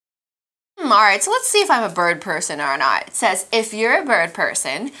All right, so let's see if I'm a bird person or not. It says, if you're a bird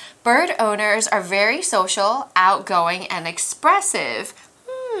person, bird owners are very social, outgoing, and expressive.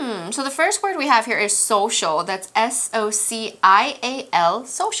 So the first word we have here is social. That's S-O-C-I-A-L,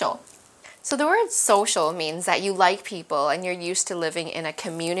 social. So the word social means that you like people and you're used to living in a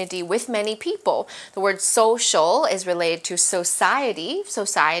community with many people. The word social is related to society.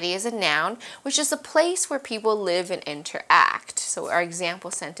 Society is a noun, which is a place where people live and interact. So our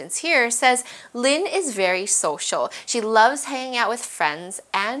example sentence here says, Lynn is very social. She loves hanging out with friends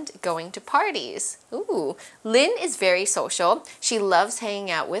and going to parties. Ooh, Lynn is very social. She loves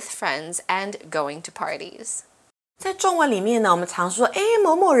hanging out with friends and going to parties. 在中文里面呢，我们常说，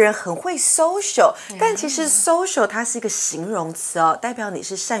某某人很会 social， 但其实 social 它是一个形容词哦，代表你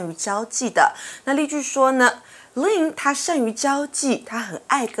是善于交际的。那例句说呢 ，Lynn 她善于交际，她很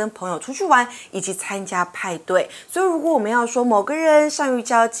爱跟朋友出去玩以及参加派对。所以如果我们要说某个人善于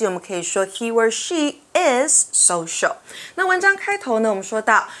交际，我们可以说 he or she is social。那文章开头呢，我们说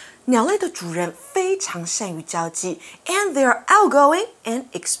到。鸟类的主人非常善于交际 and they are outgoing and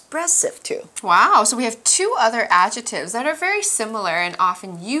expressive too. Wow, so we have two other adjectives that are very similar and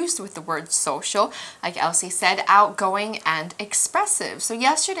often used with the word social. Like Elsie said, outgoing and expressive. So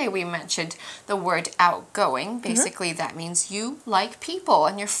yesterday we mentioned the word outgoing. Basically that means you like people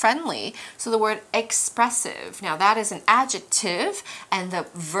and you're friendly. So the word expressive. Now that is an adjective and the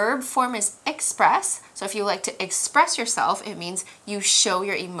verb form is express. So if you like to express yourself, it means you show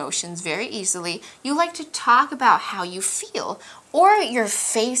your emotions very easily. You like to talk about how you feel. Or your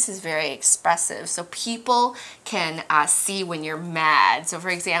face is very expressive. So people can see when you're mad. So for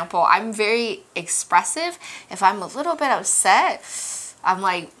example, I'm very expressive. If I'm a little bit upset, I'm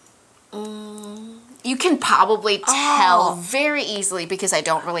like, you can probably tell very easily because I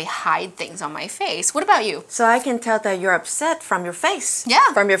don't really hide things on my face. What about you? So I can tell that you're upset from your face.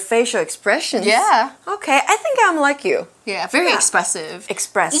 Yeah. From your facial expressions. Yeah. Okay, I think I'm like you. Yeah, very expressive.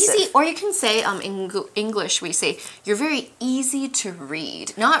 Expressive. Easy, or you can say, in English we say, you're very easy to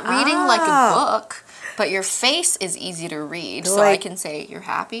read. Not reading like a book, but your face is easy to read. So I can say you're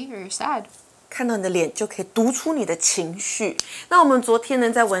happy or you're sad. 看到你的脸就可以读出你的情绪。那我们昨天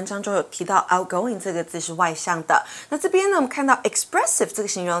呢，在文章中有提到 outgoing 这个字是外向的。那这边呢，我们看到 expressive 这个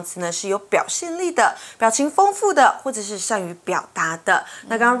形容词呢，是有表现力的、表情丰富的，或者是善于表达的。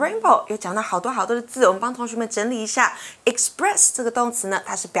那刚刚 Rainbow 有讲到好多的字，我们帮同学们整理一下。express 这个动词呢，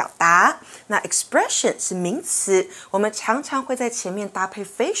它是表达。那 expression 是名词，我们常常会在前面搭配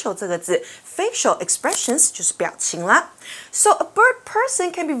facial 这个字。facial expressions 就是表情啦。So a bird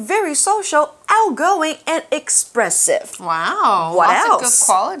person can be very social, outgoing, and expressive. Wow, what lots else? Of good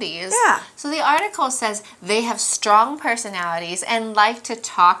qualities. Yeah. So the article says they have strong personalities and like to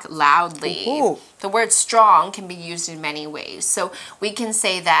talk loudly. Ooh. The word strong can be used in many ways. So we can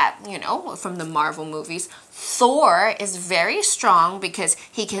say that, you know, from the Marvel movies, Thor is very strong because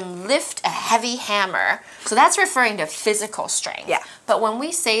he can lift a heavy hammer. So that's referring to physical strength. Yeah. But when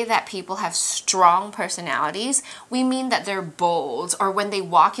we say that people have strong personalities, we mean that they're bold, or when they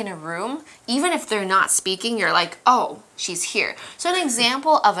walk in a room, even if they're not speaking, you're like, oh, she's here. So an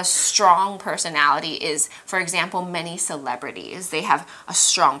example of a strong personality is, for example, many celebrities. They have a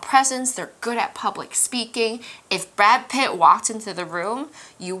strong presence. They're good at public speaking. If Brad Pitt walked into the room,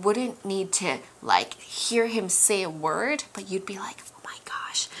 you wouldn't need to like hear him say a word, but you'd be like, oh my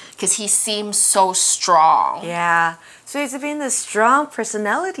gosh, because he seems so strong. Yeah. 所以这边的 strong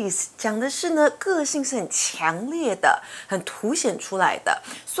personalities 讲的是呢，个性是很强烈的，很凸显出来的。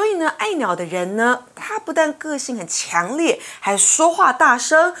所以呢，爱鸟的人呢，他不但个性很强烈，还说话大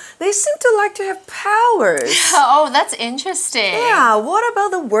声。They seem to like to have powers. Oh, that's interesting. Yeah. What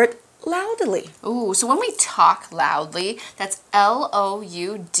about the word loudly? Ooh, so when we talk loudly, that's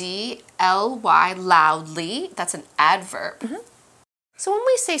Loudly, loudly. That's an adverb. So when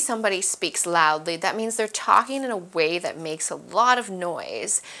we say somebody speaks loudly, that means they're talking in a way that makes a lot of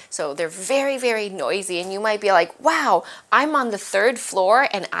noise. So they're very, very noisy, and you might be like, wow, I'm on the 3rd floor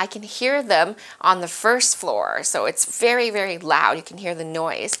and I can hear them on the 1st floor. So it's very, very loud. You can hear the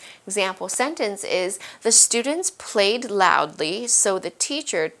noise. Example sentence is, the students played loudly, so the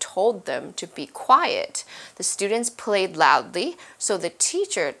teacher told them to be quiet. The students played loudly, so the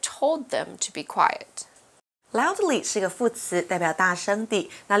teacher told them to be quiet. Loudly 是一个副词，代表大声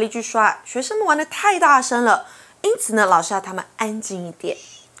地。那例句说学生们玩得太大声了，因此呢，老师要他们安静一点。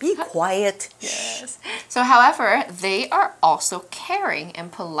Be quiet. Yes. So, however, they are also caring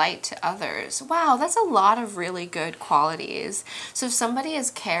and polite to others. Wow, that's a lot of really good qualities. So if somebody is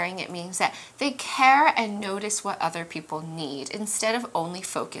caring, it means that they care and notice what other people need instead of only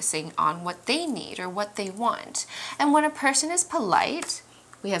focusing on what they need or what they want. And when a person is polite,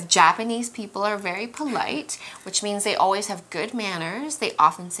 We have Japanese people are very polite, which means they always have good manners. They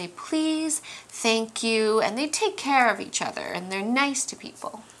often say please, thank you, and they take care of each other, and they're nice to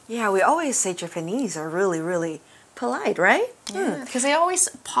people. Yeah, we always say Japanese are really, really polite, right? Yeah, because they always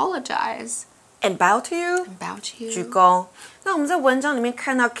apologize. And bow to you. And bow to you. 鞠躬。那我们在文章里面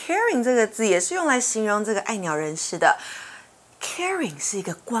看到 caring 这个字，也是用来形容这个爱鸟人士的。Caring 是一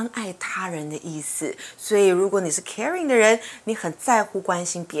个关爱他人的意思，所以如果你是 caring 的人，你很在乎关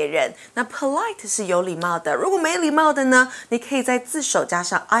心别人。那 polite 是有礼貌的，如果没礼貌的呢，你可以在字首加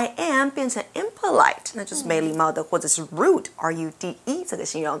上 I am 变成 impolite， 那就是没礼貌的，或者是 rude R-U-D-E 这个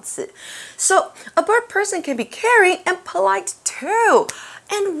形容词。So a bird person can be caring and polite too.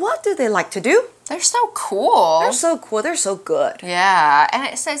 And what do they like to do? They're so cool. They're so cool. They're so good. Yeah, and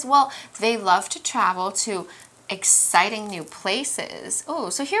it says, well, they love to travel to exciting new places. Oh,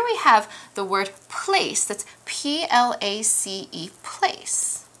 so here we have the word place. That's P-L-A-C-E,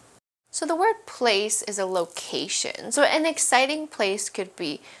 place. So the word place is a location. So an exciting place could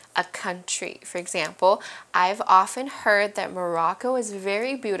be a country. For example, I've often heard that Morocco is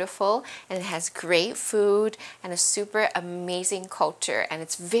very beautiful and it has great food and a super amazing culture, and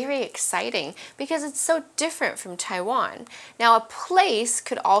it's very exciting because it's so different from Taiwan. Now, a place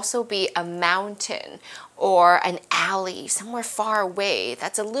could also be a mountain or an alley somewhere far away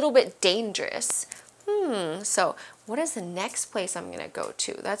that's a little bit dangerous. So what is the next place I'm going to go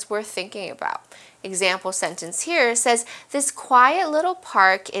to? That's worth thinking about. Example sentence here says, this quiet little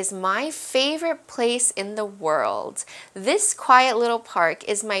park is my favorite place in the world. This quiet little park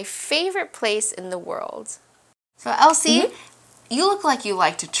is my favorite place in the world. So Elsie, you look like you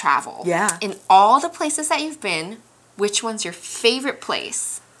like to travel. Yeah. In all the places that you've been, which one's your favorite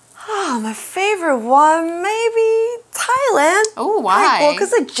place? Oh, my favorite one, maybe Thailand. Oh, why?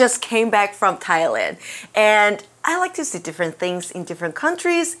 Because I just came back from Thailand. And I like to see different things in different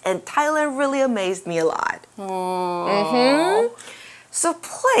countries. And Thailand really amazed me a lot. So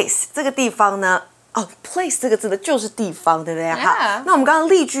place 这个地方呢place 这个字的就是地方，对不对？好，那我们刚刚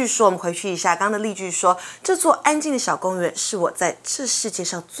例句说，我们回去一下，刚刚的例句说，这座安静的小公园是我在这世界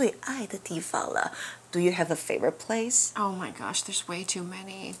上最爱的地方了。Do you have a favorite place? Oh my gosh, there's way too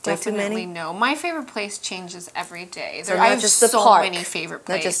many. Way too Definitely many? no. My favorite place changes every day. So I have just the so park. many favorite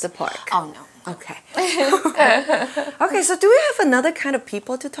places. Not just the park. Oh no. Okay. Okay, so do we have another kind of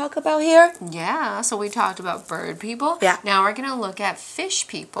people to talk about here? Yeah, so we talked about bird people. Yeah. Now we're going to look at fish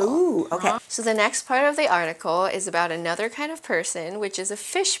people. Ooh, okay. So the next part of the article is about another kind of person, which is a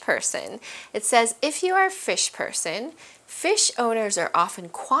fish person. It says, if you are a fish person, fish owners are often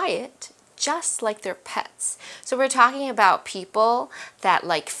quiet, just like their pets. So we're talking about people that,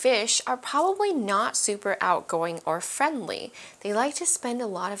 like fish, are probably not super outgoing or friendly. They like to spend a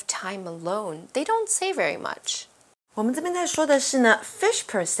lot of time alone. They don't say very much. 我们这边在说的是呢 ，fish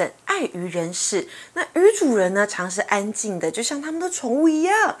person 爱鱼人士。那鱼主人呢，常是安静的，就像他们的宠物一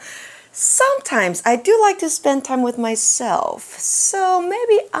样。Sometimes I do like to spend time with myself, so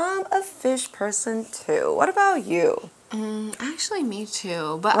maybe I'm a fish person too. What about you? Actually, me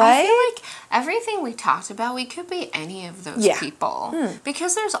too. But Right? I feel like everything we talked about, we could be any of those people.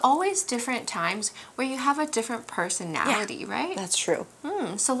 Because there's always different times where you have a different personality, right? That's true.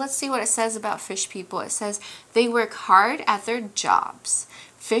 So let's see what it says about fish people. It says they work hard at their jobs.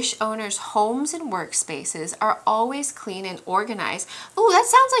 Fish owners' homes and workspaces are always clean and organized. Oh, that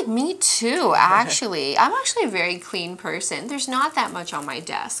sounds like me too, actually. I'm actually a very clean person. There's not that much on my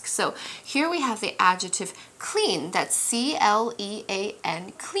desk. So here we have the adjective clean. That's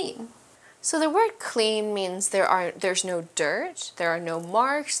C-L-E-A-N, clean. So the word clean means there's no dirt, there are no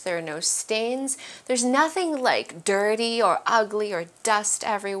marks, there are no stains. There's nothing like dirty or ugly or dust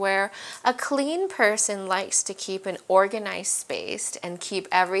everywhere. A clean person likes to keep an organized space and keep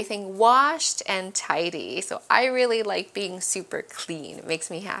everything washed and tidy. So I really like being super clean. It makes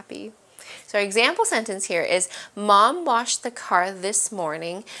me happy. So our example sentence here is, Mom washed the car this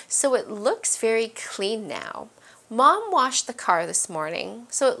morning, so it looks very clean now. Mom washed the car this morning,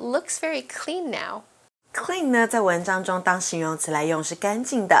 so it looks very clean now. Clean 呢，在文章中当形容词来用是干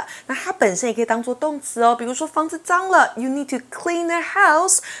净的，那它本身也可以当做动词哦。比如说房子脏了 ，You need to clean the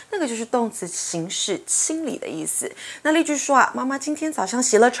house， 那个就是动词形式清理的意思。那例句说啊，妈妈今天早上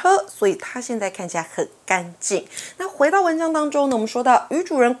洗了车，所以她现在看起来很干净。那回到文章当中呢，我们说到鱼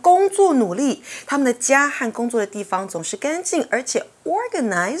主人工作努力，他们的家和工作的地方总是干净，而且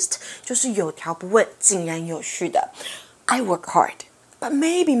organized 就是有条不紊、井然有序的。I work hard.But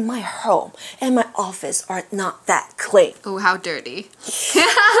maybe my home and my office are not that clean. Oh, how dirty.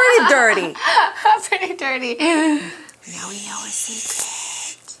 Pretty dirty. Pretty dirty. Now we know a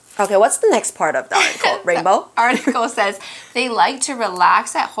secret. Okay, what's the next part of the article, Rainbow? Article says they like to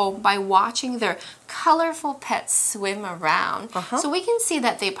relax at home by watching their colorful pets swim around. So we can see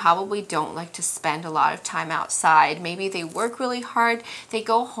that they probably don't like to spend a lot of time outside. Maybe they work really hard, they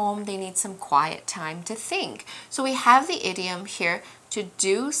go home, they need some quiet time to think. So we have the idiom here, to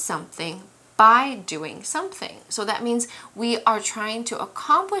do something by doing something. So that means we are trying to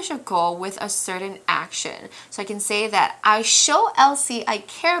accomplish a goal with a certain action. So I can say that I show Elsie I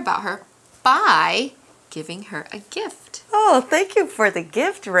care about her by giving her a gift. Oh, thank you for the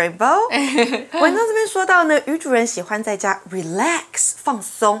gift, Rainbow. 文章这边说到呢，鱼主人喜欢在家 relax 放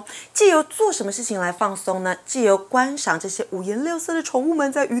松，借由做什么事情来放松呢？借由观赏这些五颜六色的宠物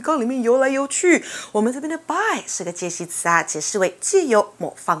们在鱼缸里面游来游去。我们这边的 by 是个介系词啊，解释为借由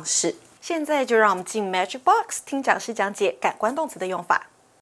某方式。现在就让我们进 Magic Box 听讲师讲解感官动词的用法。